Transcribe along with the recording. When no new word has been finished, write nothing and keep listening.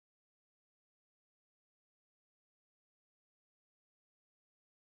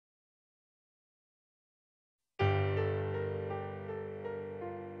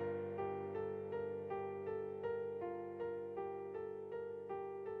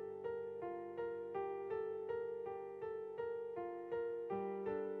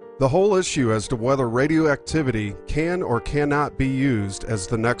The whole issue as to whether radioactivity can or cannot be used as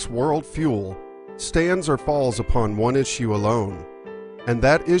the next world fuel stands or falls upon one issue alone, and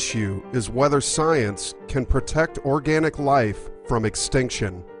that issue is whether science can protect organic life from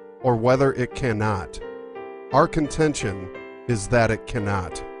extinction or whether it cannot. Our contention is that it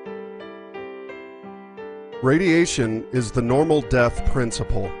cannot. Radiation is the normal death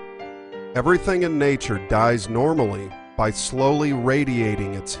principle. Everything in nature dies normally by slowly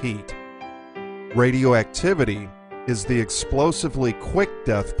radiating its heat. Radioactivity is the explosively quick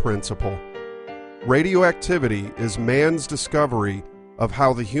death principle. Radioactivity is man's discovery of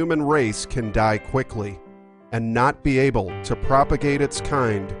how the human race can die quickly and not be able to propagate its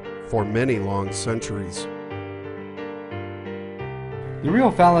kind for many long centuries. The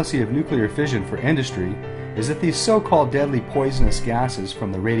real fallacy of nuclear fission for industry is that these so-called deadly poisonous gases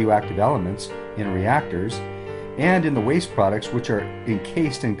from the radioactive elements in reactors and in the waste products which are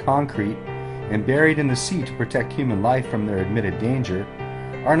encased in concrete and buried in the sea to protect human life from their admitted danger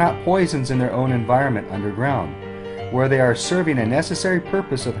are not poisons in their own environment underground, where they are serving a necessary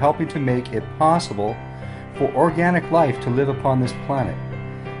purpose of helping to make it possible for organic life to live upon this planet.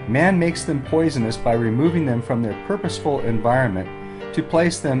 Man makes them poisonous by removing them from their purposeful environment to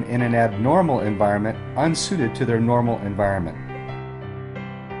place them in an abnormal environment unsuited to their normal environment.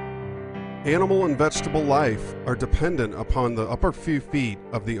 Animal and vegetable life are dependent upon the upper few feet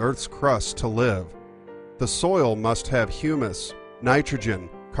of the Earth's crust to live. The soil must have humus, nitrogen,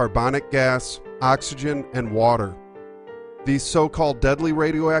 carbonic gas, oxygen, and water. These so-called deadly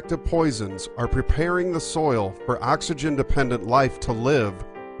radioactive poisons are preparing the soil for oxygen-dependent life to live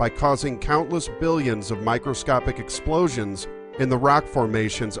by causing countless billions of microscopic explosions in the rock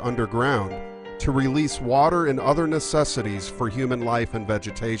formations underground to release water and other necessities for human life and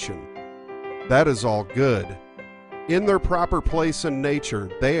vegetation. That is all good. In their proper place in nature,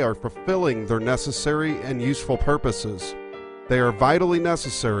 they are fulfilling their necessary and useful purposes. They are vitally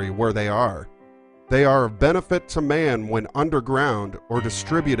necessary where they are. They are of benefit to man when underground or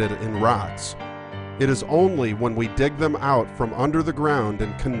distributed in rocks. It is only when we dig them out from under the ground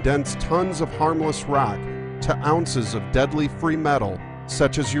and condense tons of harmless rock to ounces of deadly free metal,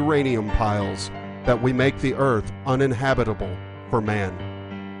 such as uranium piles, that we make the earth uninhabitable for man.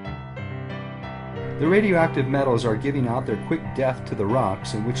 The radioactive metals are giving out their quick death to the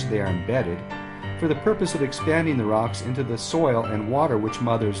rocks in which they are embedded for the purpose of expanding the rocks into the soil and water which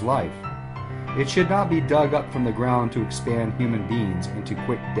mothers life. It should not be dug up from the ground to expand human beings into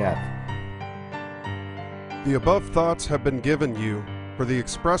quick death. The above thoughts have been given you for the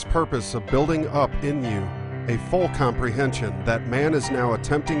express purpose of building up in you a full comprehension that man is now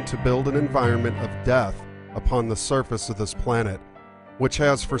attempting to build an environment of death upon the surface of this planet, which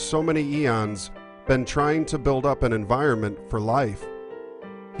has for so many eons been trying to build up an environment for life.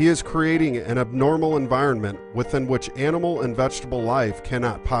 He is creating an abnormal environment within which animal and vegetable life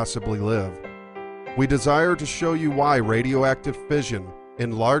cannot possibly live. We desire to show you why radioactive fission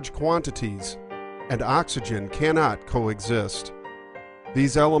in large quantities and oxygen cannot coexist.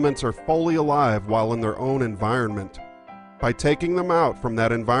 These elements are fully alive while in their own environment. By taking them out from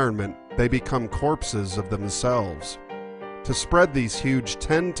that environment, they become corpses of themselves. To spread these huge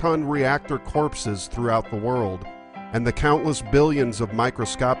 10-ton reactor corpses throughout the world, and the countless billions of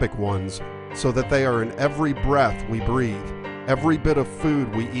microscopic ones, so that they are in every breath we breathe, every bit of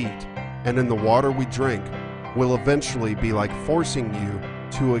food we eat, and in the water we drink, will eventually be like forcing you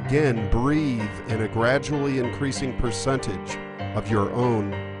to again breathe in a gradually increasing percentage of your own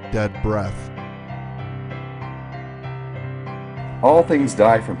dead breath. All things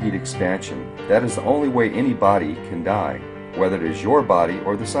die from heat expansion. That is the only way any body can die, whether it is your body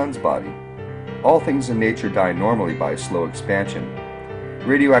or the sun's body. All things in nature die normally by slow expansion.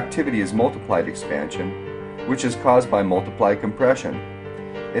 Radioactivity is multiplied expansion, which is caused by multiplied compression.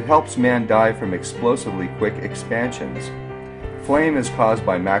 It helps man die from explosively quick expansions. Flame is caused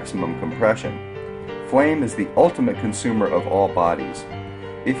by maximum compression. Flame is the ultimate consumer of all bodies.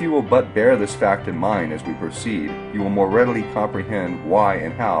 If you will but bear this fact in mind as we proceed, you will more readily comprehend why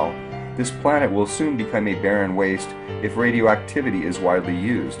and how this planet will soon become a barren waste if radioactivity is widely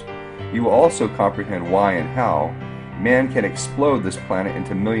used. You will also comprehend why and how man can explode this planet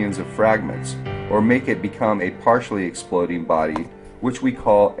into millions of fragments, or make it become a partially exploding body, which we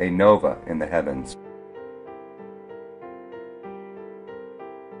call a nova in the heavens.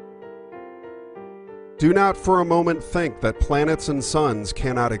 Do not for a moment think that planets and suns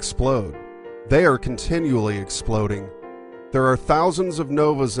cannot explode. They are continually exploding. There are thousands of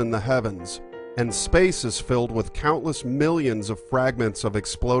novas in the heavens, and space is filled with countless millions of fragments of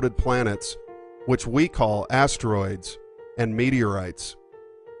exploded planets, which we call asteroids and meteorites.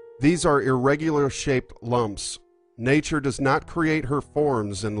 These are irregular shaped lumps. Nature does not create her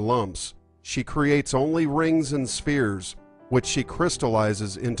forms in lumps. She creates only rings and spheres, which she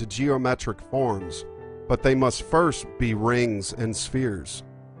crystallizes into geometric forms, but they must first be rings and spheres.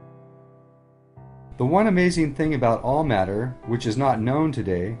 The one amazing thing about all matter, which is not known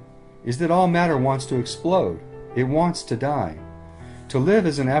today, is that all matter wants to explode. It wants to die. To live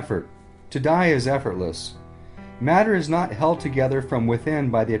is an effort. To die is effortless. Matter is not held together from within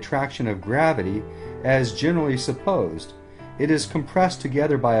by the attraction of gravity, as generally supposed. It is compressed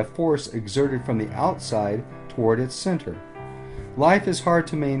together by a force exerted from the outside toward its center. Life is hard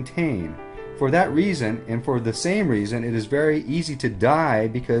to maintain. For that reason, and for the same reason, it is very easy to die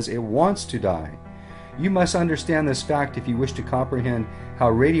because it wants to die. You must understand this fact if you wish to comprehend how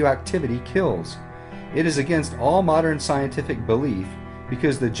radioactivity kills. It is against all modern scientific belief,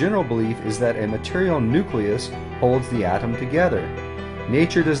 because the general belief is that a material nucleus holds the atom together.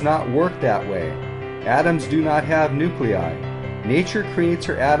 Nature does not work that way. Atoms do not have nuclei. Nature creates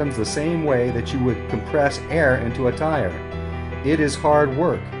her atoms the same way that you would compress air into a tire. It is hard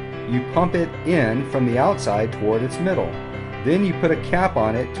work. You pump it in from the outside toward its middle. Then you put a cap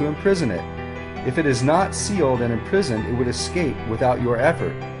on it to imprison it. If it is not sealed and imprisoned, it would escape without your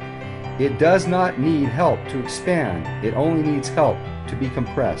effort. It does not need help to expand. It only needs help to be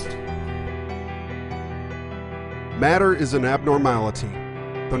compressed. Matter is an abnormality.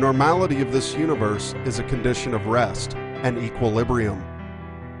 The normality of this universe is a condition of rest, an equilibrium.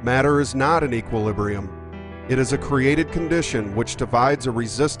 Matter is not an equilibrium. It is a created condition which divides a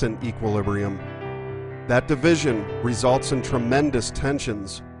resistant equilibrium. That division results in tremendous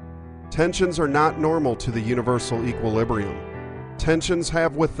tensions. Tensions are not normal to the universal equilibrium. Tensions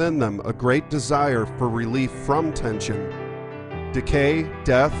have within them a great desire for relief from tension. Decay,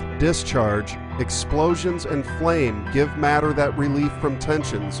 death, discharge, explosions, and flame give matter that relief from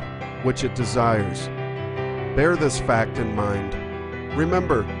tensions which it desires. Bear this fact in mind.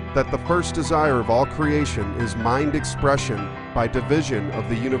 Remember that the first desire of all creation is mind expression by division of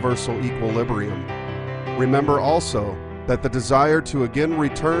the universal equilibrium. Remember also that the desire to again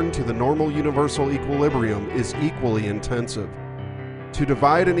return to the normal universal equilibrium is equally intensive. To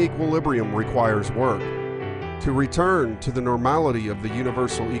divide an equilibrium requires work. To return to the normality of the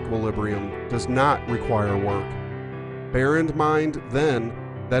universal equilibrium does not require work. Bear in mind, then,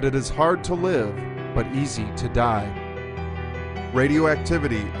 that it is hard to live, but easy to die.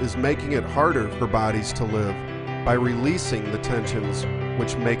 Radioactivity is making it harder for bodies to live by releasing the tensions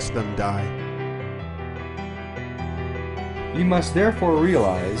which makes them die. You must therefore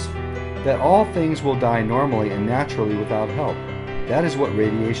realize that all things will die normally and naturally without help. That is what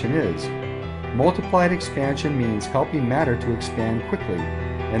radiation is. Multiplied expansion means helping matter to expand quickly,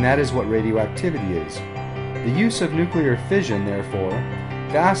 and that is what radioactivity is. The use of nuclear fission, therefore,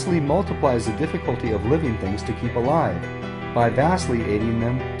 vastly multiplies the difficulty of living things to keep alive, by vastly aiding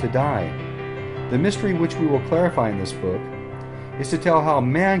them to die. The mystery which we will clarify in this book is to tell how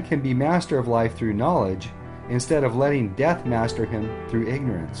man can be master of life through knowledge, instead of letting death master him through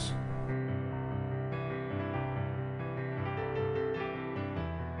ignorance.